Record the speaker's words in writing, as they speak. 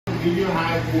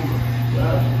medium-height woman.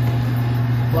 Yeah?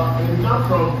 But it's not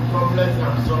from complex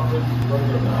and suffering because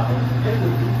of that.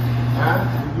 Huh?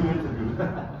 We're doing an interview.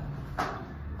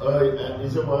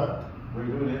 Is it what? We're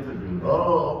doing an interview.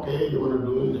 Oh, okay. You want to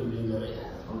do an interview?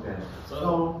 Yeah. Okay.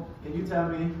 So, can you tell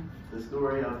me the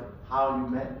story of how you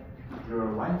met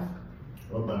your wife?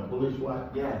 Oh, my Polish wife?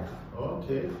 Yes.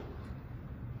 Okay.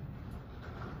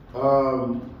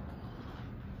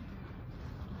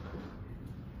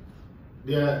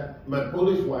 Yeah, my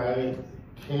Polish wife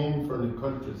came from the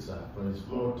countryside, from a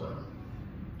small town,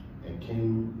 and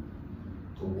came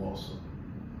to Warsaw.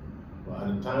 But at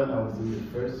the time I was in the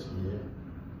first year,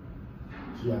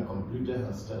 she had completed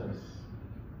her studies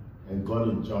and got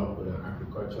a job with an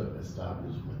agricultural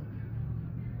establishment.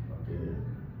 Okay.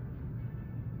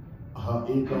 Her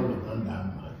income was not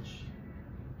that much.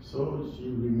 So she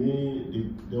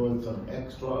remained, there was some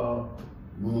extra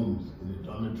rooms in the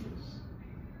dormitories.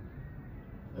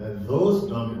 And those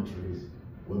dormitories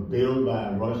were built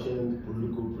by Russian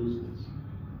political prisoners.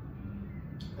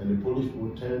 And the Polish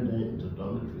would turn them into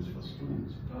dormitories for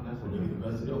students Oh, that's for the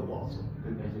University of Warsaw.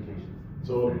 Good education.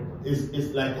 So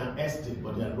it's like an estate,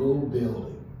 but there are no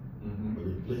building. Mm-hmm. But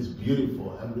the place is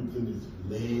beautiful. Everything is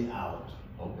laid out.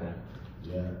 Okay.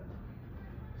 Yeah.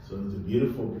 So it's a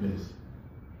beautiful place.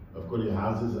 Of course, the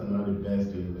houses are not the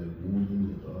best, they're like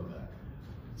wooden and all that.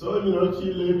 So, you know,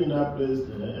 she lived in that place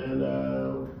there, and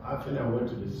I think I went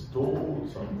to the store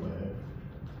somewhere.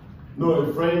 No,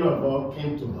 a friend of ours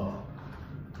came to her.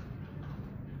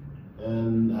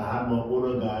 And I had my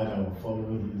older guy that was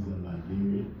following, he's in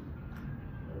Liberia.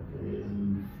 Okay,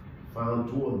 and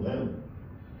found two of them.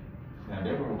 Now,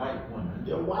 they were white women.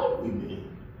 They're white women.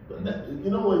 But that, you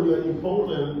know, when you're in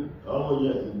Poland or when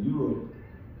you're in Europe,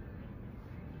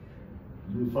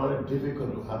 you find it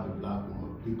difficult to have a black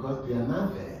woman because they are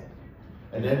not there.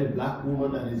 And then the black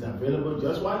woman that is available,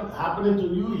 just what happening to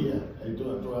you here, and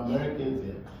to Americans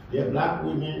here. There are black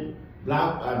women,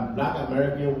 black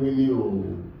American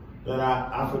women that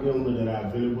are African women that are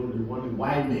available. They want the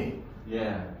white men.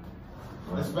 Yeah.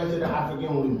 Especially the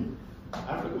African women.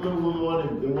 African women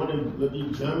want the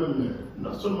German men.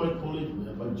 Not so much Polish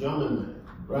men, but German men.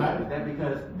 Right? Is that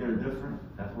because they're different?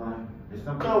 That's why?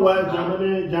 No, well,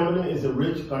 Germany is a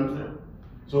rich country.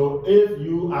 So if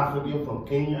you African from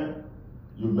Kenya,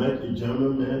 you met a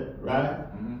German man, right?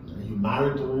 Mm-hmm. And you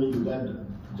married to him, you got the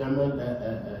German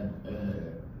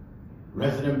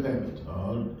resident permit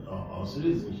or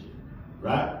citizenship,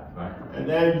 right? Right. And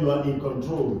then you are in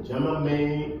control. German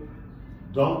men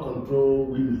don't control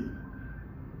women.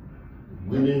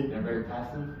 They're very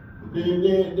passive? The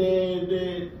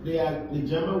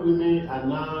German women are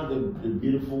now the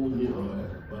beautiful women on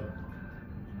earth,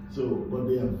 but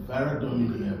they are very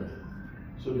domineering.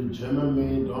 So the German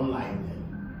men don't like them.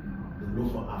 They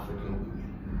look for African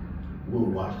women. We'll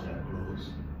wash their clothes,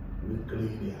 we'll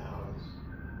clean their house.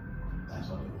 That's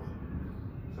what they want.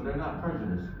 So they're not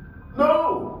prejudiced?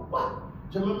 No! What?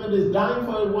 German men is dying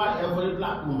for a white and for a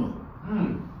black woman.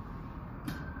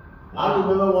 I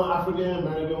remember one African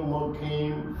American woman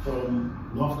came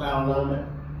from North Carolina,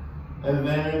 and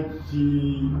then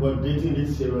she was dating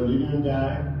this Sierra Leonean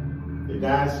guy. The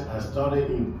guy started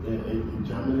in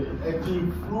Germany, and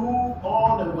she flew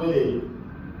all the way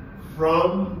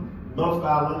from North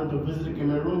Carolina to visit the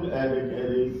Cameroon and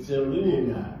the Sierra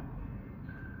Leonean guy.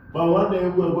 But one day we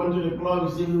were going to the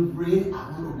club, he said, Ray, I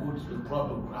want to go to the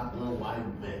club and grab one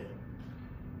white man.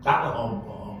 That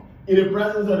was in the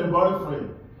presence of the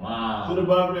boyfriend. Wow. So the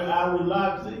boyfriend, I would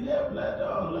laugh and say, yeah, let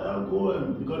her go.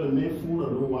 And because the main fool of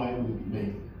the white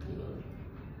man, you know.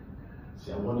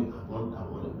 See, I want a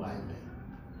white man.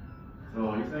 So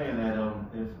you're saying that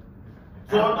if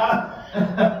if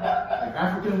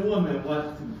African woman was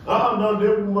to no, the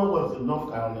woman was in North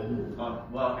Carolina.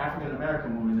 Well, African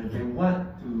American woman, if they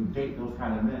want to date those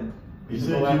kind of men, He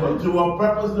said she was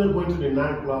purposely going to the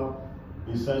nightclub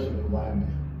in search of a white man.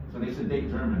 So they should date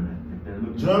German men if they're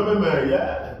looking. German man,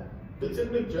 yeah. They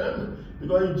should date German.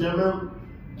 Because in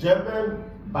German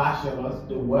bachelors,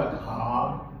 they work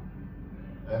hard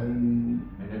and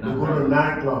they go to the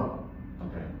nightclub.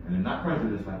 Okay. And they're not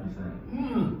prejudiced like you said.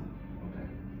 Okay.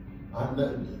 And the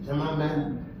German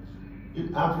men,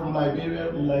 I'm from Liberia.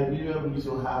 In Liberia, we used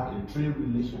to have a trade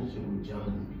relationship with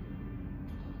Germany.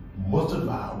 Most of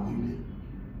our women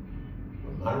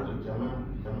were married to German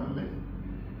men.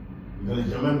 Because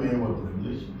the German men were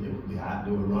privileged.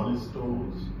 They were running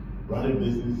stores, running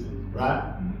businesses, right?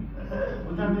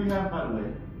 What time do you have, by the way?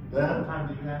 Yeah? What time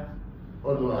do you have?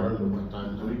 Oh no, I don't know what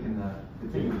time. So we can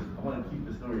continue. I want to keep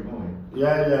the story going.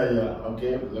 Yeah.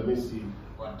 Okay, let me see.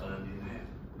 What time is it?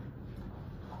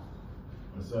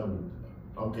 What's up?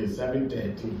 Okay,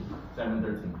 7:13.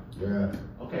 7:13. Yeah.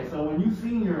 Okay, so when you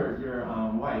seen your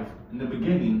wife in the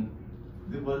beginning,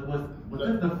 was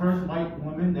this the first white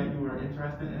woman that you were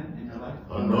interested in your life?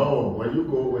 No. When you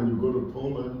go to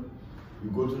Poland, you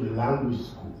go to the language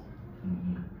school.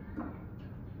 Mm-hmm.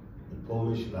 The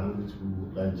Polish language school,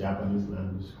 like Japanese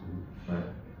language school. Right.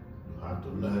 You have to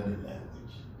learn the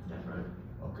language. That's right.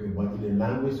 Okay, but in the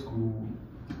language school,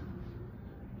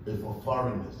 it's for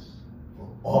foreigners from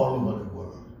all over the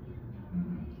world.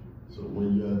 Mm-hmm. So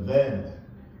when you're there,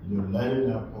 you're learning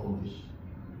that Polish.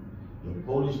 Your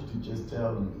Polish teachers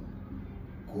tell you,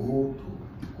 go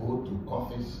to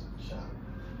coffee shop.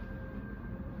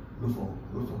 Look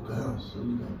for girls so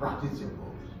you can practice your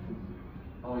Polish.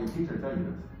 Oh, your teacher tell you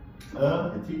this? Huh?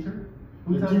 The teacher?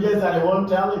 The teachers are the one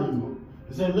telling you.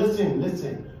 They say,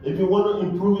 listen. If you want to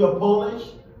improve your Polish,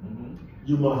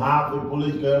 you must have a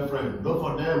Polish girlfriend. Look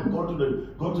for them. Go to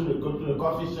the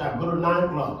coffee shop. Go to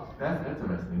nightclub. That's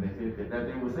interesting.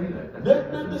 They would say that.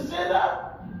 They say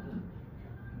that.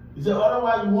 He said,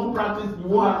 otherwise you won't practice. You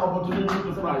won't have opportunity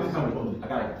to practice your Polish. I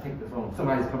gotta take the phone.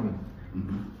 Somebody's coming.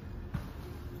 Mm-hmm.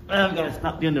 I gotta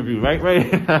stop the interview. Right.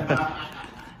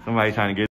 Somebody trying to get.